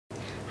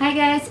Hi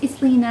guys,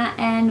 it's Lena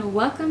and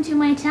welcome to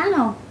my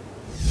channel.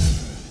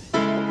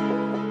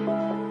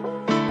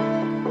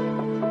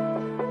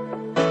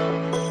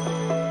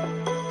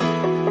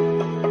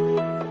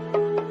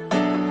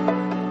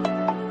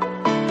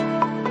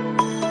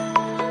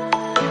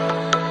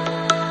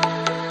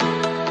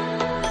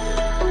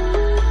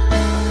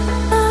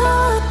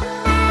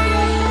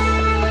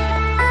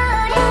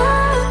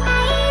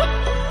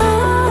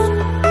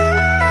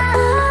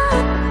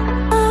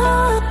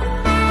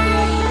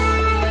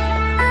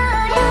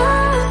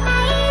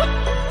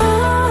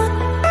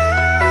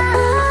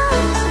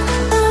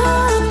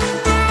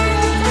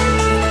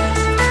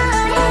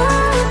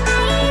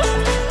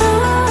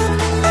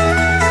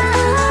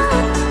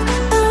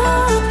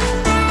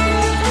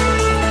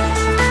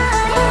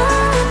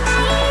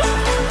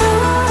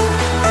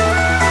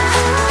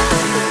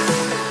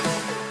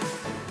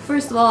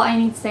 First of all, I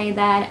need to say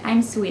that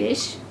I'm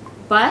Swedish,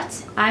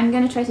 but I'm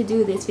gonna try to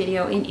do this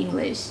video in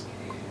English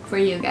for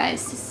you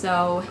guys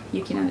so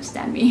you can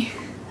understand me,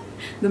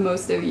 the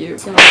most of you,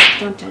 so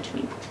don't judge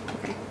me,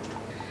 okay?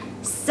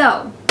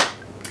 So,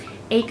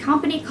 a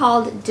company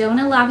called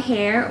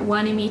DonaLoveHair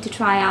wanted me to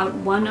try out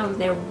one of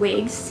their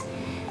wigs,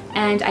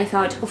 and I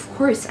thought, of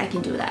course I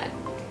can do that.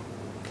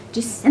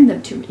 Just send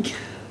them to me.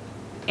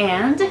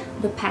 And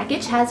the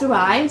package has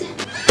arrived.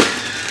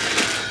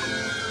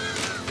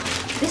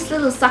 This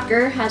little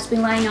sucker has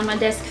been lying on my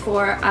desk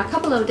for a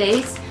couple of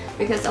days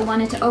because I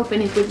wanted to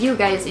open it with you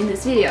guys in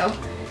this video,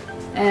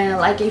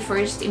 like a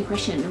first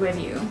impression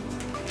review.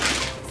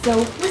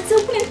 So let's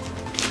open it!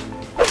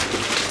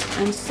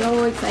 I'm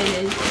so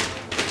excited.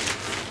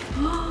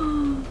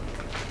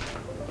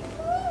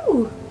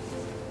 Ooh.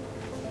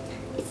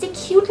 It's a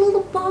cute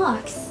little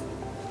box.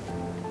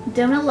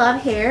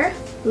 DonaLoveHair,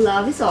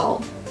 love is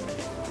all.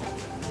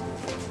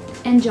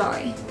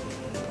 Enjoy.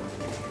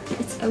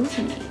 Let's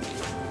open it.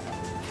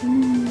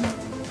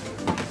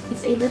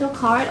 It's a little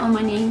card on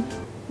my name.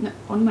 No,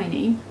 on my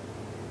name.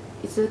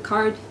 It's a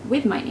card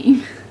with my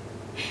name.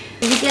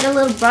 We get a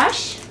little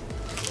brush.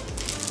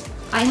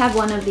 I have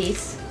one of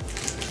these.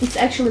 It's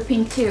actually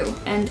pink too,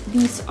 and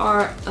these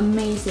are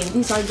amazing.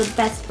 These are the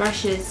best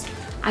brushes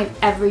I've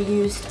ever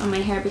used on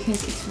my hair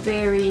because it's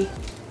very,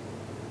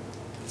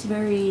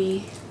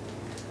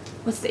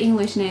 what's the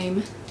English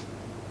name?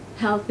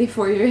 Healthy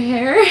for your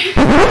hair.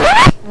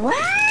 What?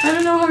 I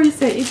don't know how you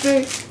say it.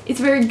 It's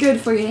very good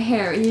for your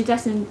hair. You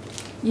don't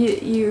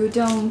you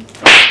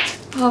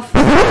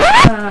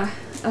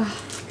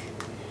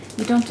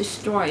don't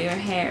destroy your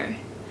hair.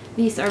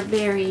 These are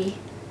very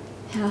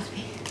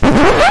healthy.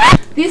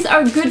 These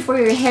are good for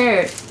your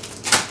hair.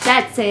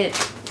 That's it.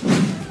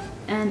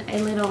 And a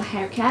little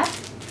hair cap.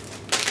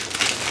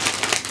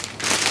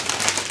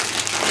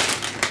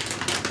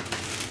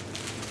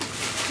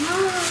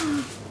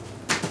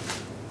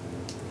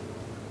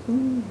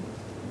 Ooh.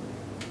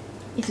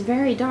 It's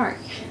very dark.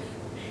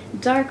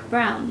 Dark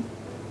brown.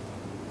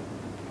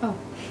 Oh.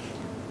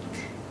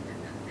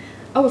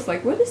 I was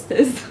like, what is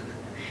this?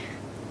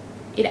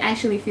 It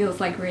actually feels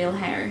like real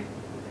hair.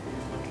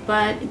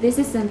 But this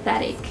is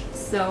synthetic.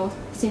 So,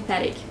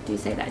 synthetic. Do you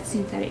say that?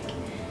 Synthetic.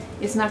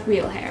 It's not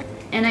real hair.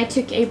 And I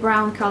took a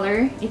brown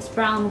color. It's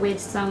brown with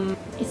some...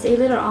 It's a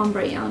little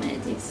ombre on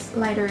it. It's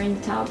lighter in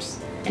the tops.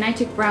 And I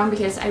took brown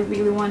because I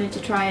really wanted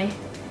to try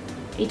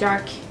a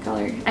dark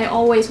color. I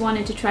always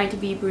wanted to try to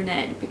be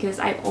brunette because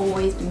I've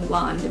always been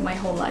blonde my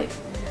whole life.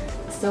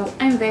 So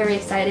I'm very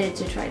excited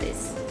to try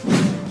this.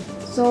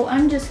 So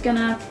I'm just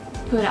gonna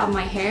put out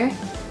my hair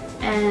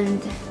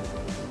and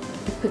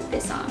put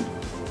this on.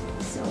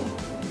 So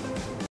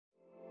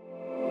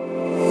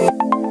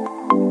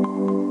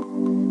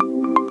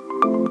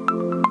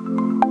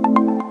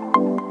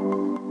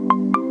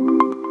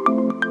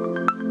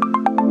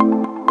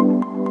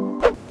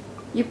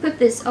you put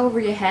this over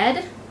your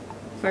head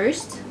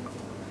first.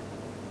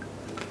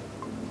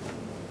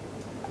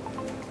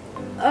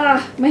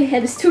 My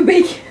head is too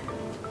big.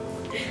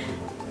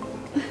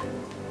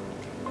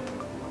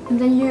 And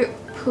then you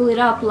pull it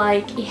up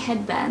like a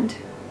headband.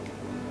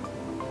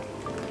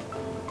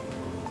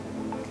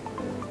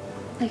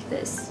 Like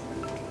this.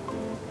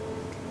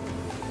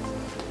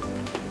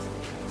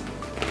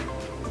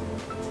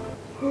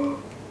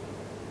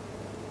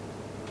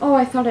 Oh,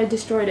 I thought I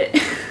destroyed it.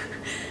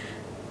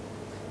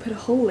 Put a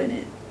hole in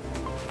it.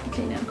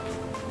 Okay, now.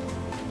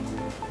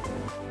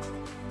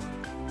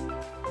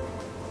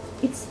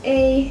 It's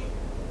a...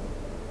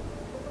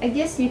 I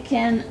guess you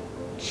can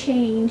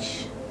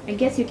change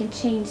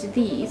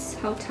these,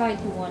 how tight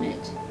you want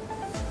it.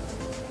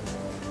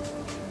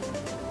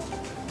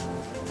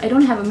 I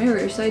don't have a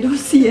mirror, so I don't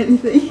see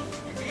anything.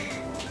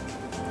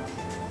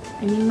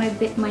 I mean,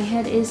 my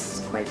head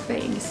is quite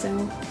big,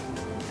 so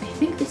I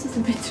think this is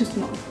a bit too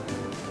small.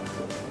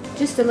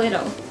 Just a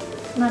little.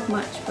 Not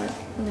much, but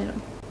a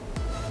little.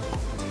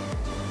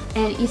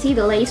 And you see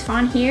the lace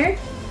front here?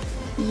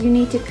 You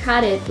need to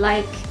cut it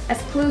like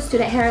as close to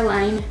the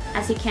hairline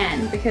as you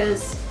can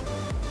because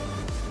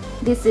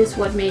this is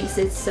what makes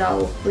it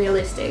so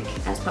realistic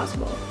as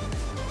possible.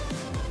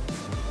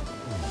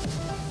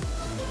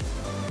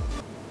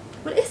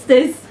 What is is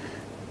this?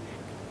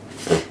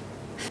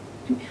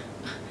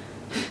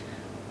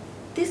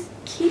 This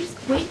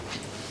keeps... Wait.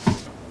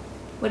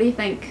 What do you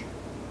think?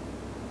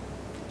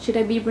 Should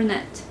I be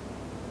brunette?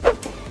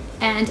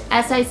 And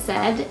as I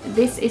said,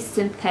 this is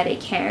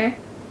synthetic hair.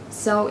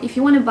 So if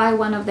you want to buy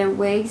one of their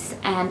wigs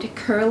and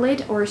curl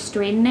it or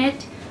straighten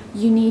it,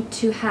 you need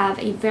to have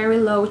a very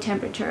low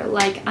temperature,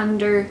 like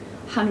under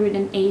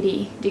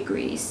 180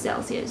 degrees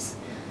Celsius.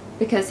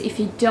 Because if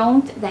you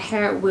don't, the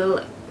hair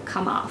will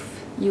come off.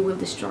 You will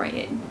destroy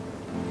it.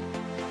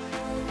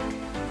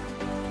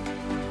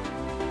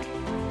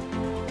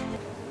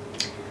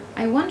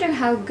 I wonder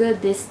how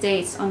good this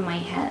stays on my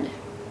head.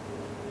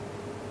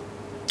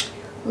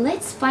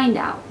 Let's find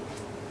out,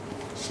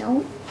 shall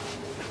we?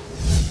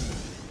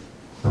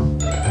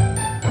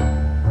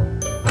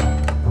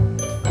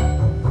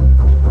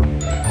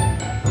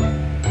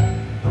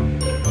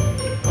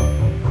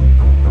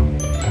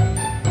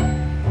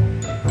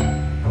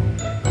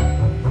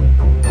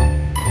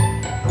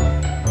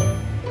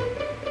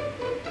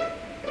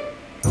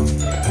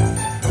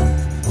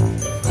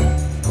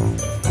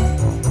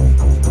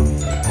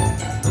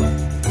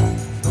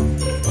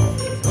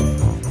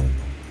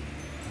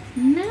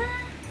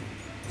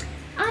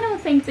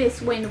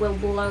 This wind will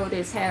blow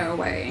this hair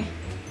away,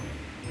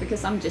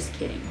 because I'm just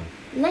kidding.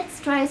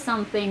 Let's try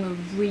something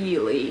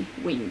really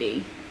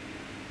windy.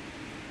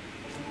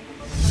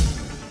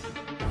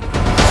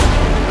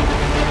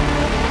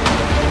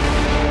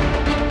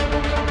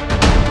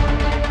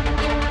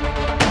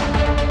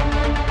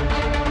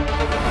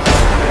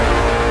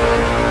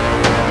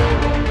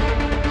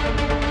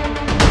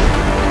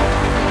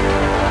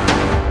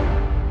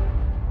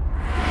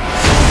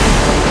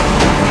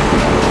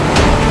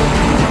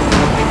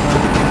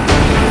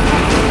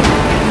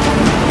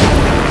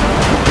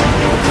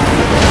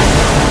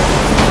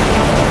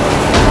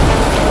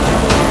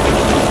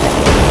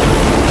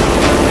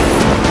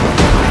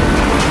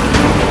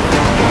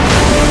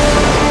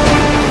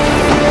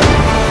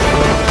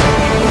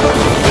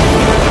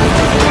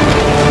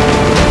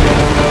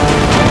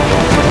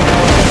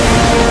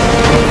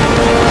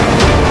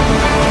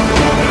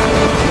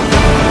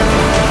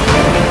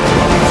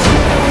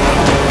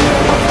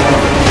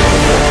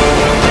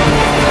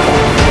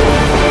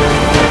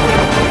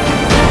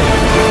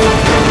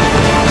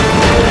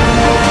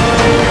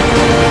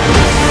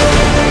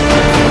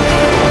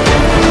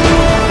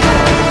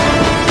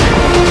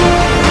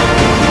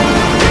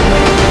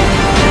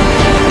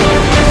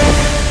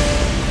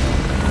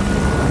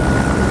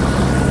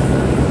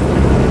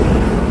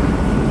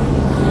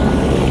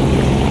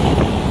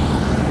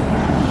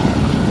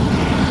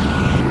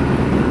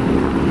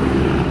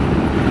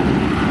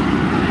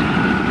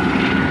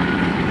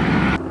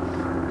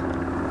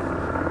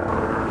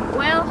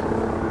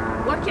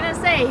 What can I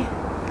say?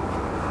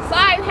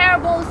 5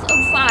 hairballs of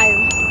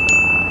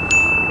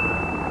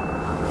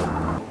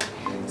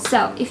 5.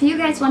 So if you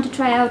guys want to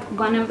try out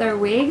one of their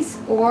wigs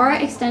or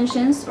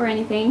extensions or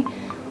anything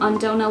on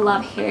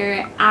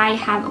DonaLoveHair, I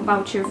have a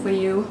voucher for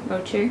you.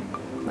 Voucher.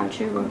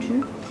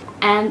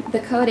 And the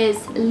code is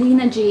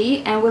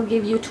LENAG, and will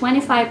give you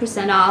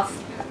 25%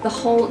 off the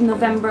whole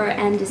November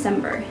and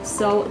December.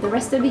 So the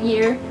rest of the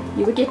year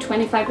you will get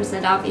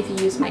 25% off if you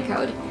use my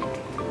code.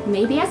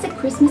 Maybe as a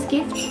Christmas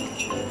gift.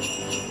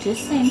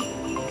 Just saying.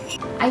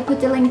 I put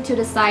the link to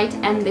the site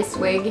and this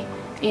wig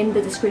in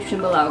the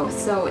description below,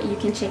 so you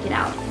can check it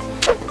out.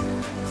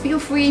 Feel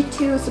free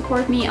to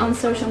support me on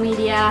social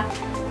media,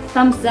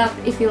 thumbs up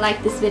if you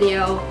like this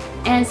video,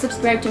 and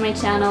subscribe to my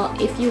channel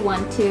if you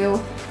want to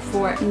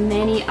for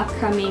many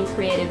upcoming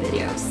creative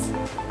videos.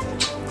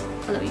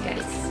 I love you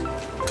guys.